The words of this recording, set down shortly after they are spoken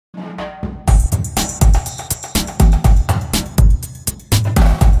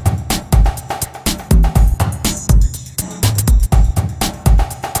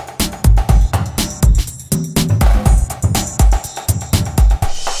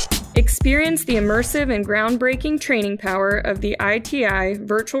Experience the immersive and groundbreaking training power of the ITI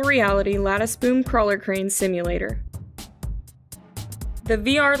Virtual Reality Lattice Boom Crawler Crane Simulator. The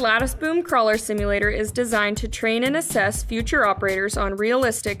VR Lattice Boom Crawler Simulator is designed to train and assess future operators on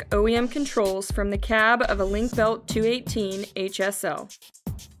realistic OEM controls from the cab of a Link-Belt 218 HSL.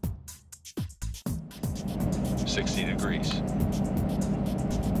 60 degrees.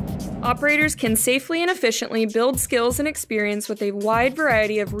 Operators can safely and efficiently build skills and experience with a wide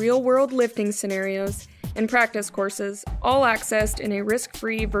variety of real-world lifting scenarios and practice courses, all accessed in a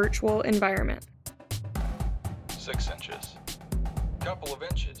risk-free virtual environment. 6 inches. Couple of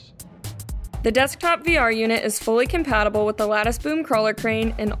inches. The desktop VR unit is fully compatible with the Lattice Boom Crawler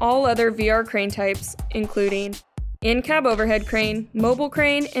crane and all other VR crane types, including in-cab overhead crane, mobile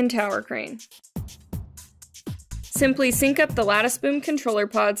crane, and tower crane. Simply sync up the Lattice Boom controller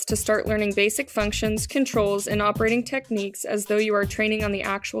pods to start learning basic functions, controls, and operating techniques as though you are training on the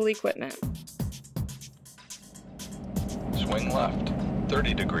actual equipment. Swing left,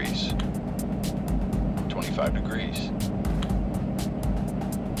 30 degrees. 25 degrees.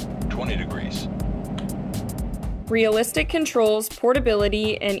 20 degrees. Realistic controls,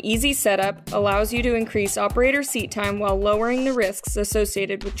 portability, and easy setup allows you to increase operator seat time while lowering the risks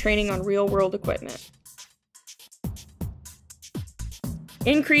associated with training on real-world equipment.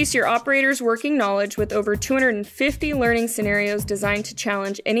 Increase your operator's working knowledge with over 250 learning scenarios designed to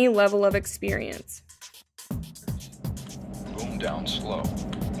challenge any level of experience. Boom down slow,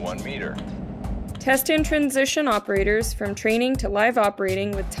 1 meter. Test and transition operators from training to live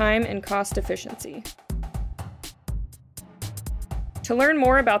operating with time and cost efficiency. To learn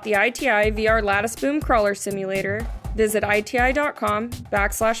more about the ITI VR Lattice Boom Crawler Simulator, visit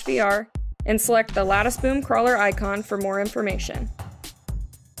iti.com/VR and select the Lattice Boom Crawler icon for more information.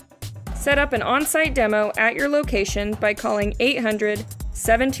 Set up an on-site demo at your location by calling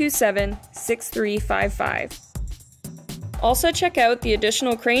 800-727-6355. Also check out the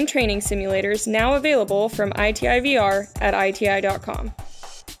additional crane training simulators now available from ITI VR at iti.com.